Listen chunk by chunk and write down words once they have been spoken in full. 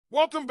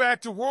Welcome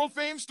back to World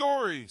Fame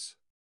Stories.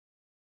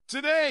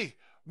 Today,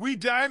 we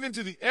dive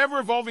into the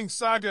ever-evolving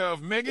saga of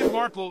Meghan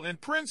Markle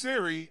and Prince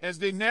Harry as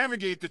they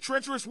navigate the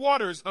treacherous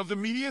waters of the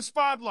media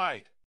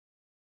spotlight.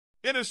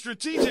 In a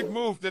strategic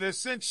move that has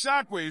sent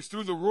shockwaves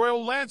through the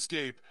royal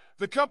landscape,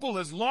 the couple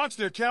has launched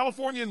their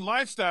Californian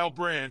lifestyle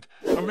brand,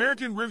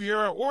 American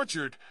Riviera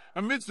Orchard,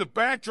 amidst a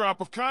backdrop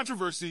of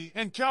controversy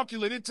and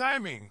calculated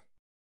timing.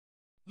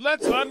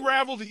 Let's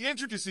unravel the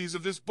intricacies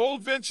of this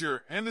bold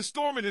venture and the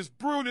storm it has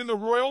brewed in the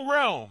royal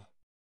realm.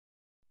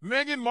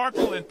 Meghan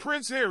Markle and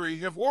Prince Harry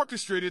have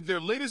orchestrated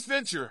their latest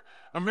venture,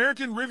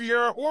 American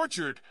Riviera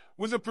Orchard,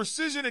 with a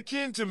precision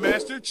akin to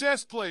master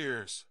chess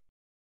players.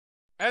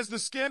 As the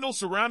scandal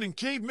surrounding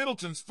Kate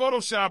Middleton's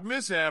Photoshop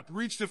mishap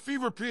reached a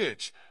fever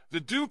pitch,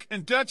 the Duke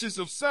and Duchess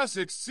of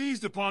Sussex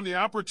seized upon the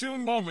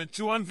opportune moment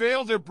to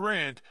unveil their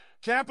brand,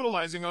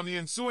 capitalizing on the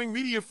ensuing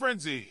media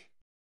frenzy.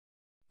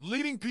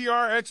 Leading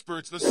PR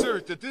experts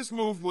assert that this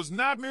move was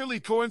not merely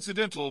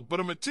coincidental but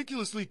a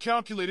meticulously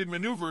calculated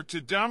maneuver to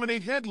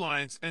dominate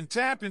headlines and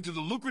tap into the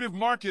lucrative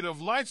market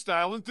of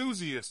lifestyle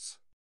enthusiasts.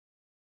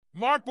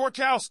 Mark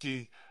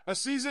Borkowski, a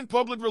seasoned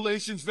public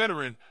relations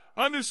veteran,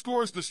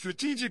 underscores the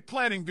strategic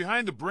planning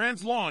behind the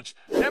brand's launch,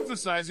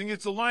 emphasizing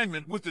its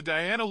alignment with the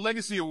Diana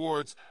Legacy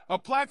Awards, a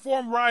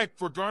platform ripe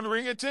for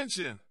garnering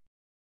attention.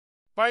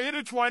 By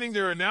intertwining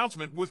their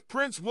announcement with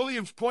Prince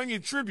William's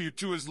poignant tribute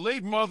to his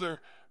late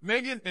mother,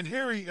 Meghan and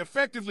Harry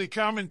effectively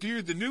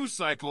commandeered the news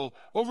cycle,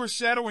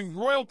 overshadowing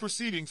royal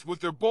proceedings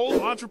with their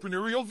bold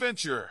entrepreneurial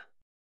venture.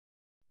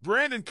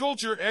 Brand and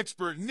culture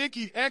expert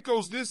Nikki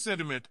echoes this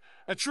sentiment,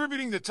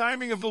 attributing the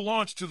timing of the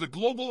launch to the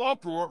global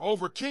uproar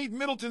over Kate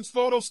Middleton's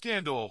photo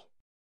scandal.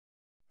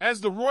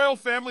 As the royal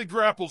family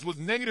grapples with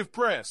negative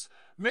press,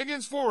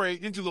 Meghan's foray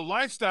into the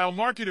lifestyle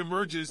market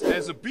emerges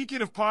as a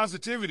beacon of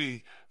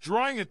positivity,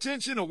 drawing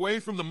attention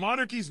away from the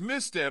monarchy's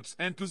missteps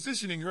and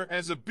positioning her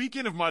as a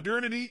beacon of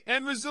modernity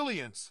and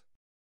resilience.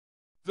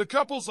 The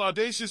couple's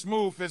audacious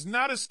move has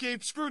not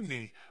escaped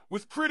scrutiny,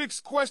 with critics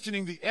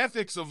questioning the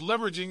ethics of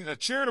leveraging a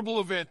charitable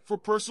event for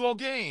personal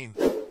gain.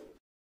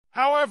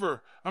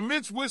 However,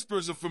 amidst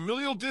whispers of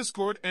familial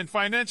discord and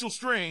financial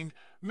strain,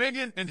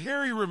 Meghan and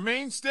Harry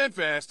remain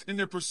steadfast in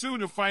their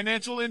pursuit of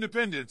financial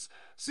independence,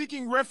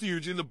 seeking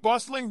refuge in the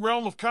bustling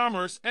realm of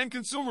commerce and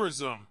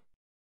consumerism.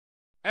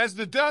 As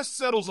the dust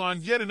settles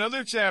on yet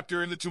another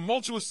chapter in the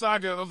tumultuous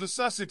saga of the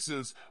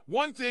Sussexes,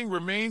 one thing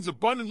remains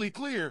abundantly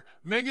clear: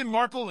 Meghan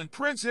Markle and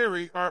Prince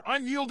Harry are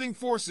unyielding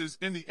forces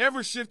in the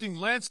ever-shifting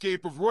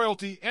landscape of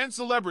royalty and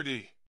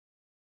celebrity.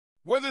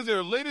 Whether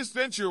their latest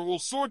venture will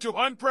soar to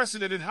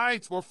unprecedented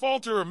heights or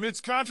falter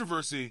amidst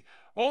controversy,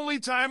 only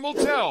time will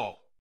tell.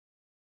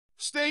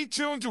 Stay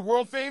tuned to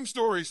World Fame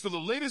Stories for the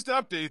latest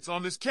updates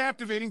on this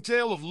captivating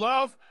tale of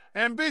love,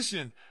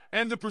 ambition,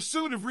 and the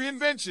pursuit of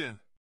reinvention.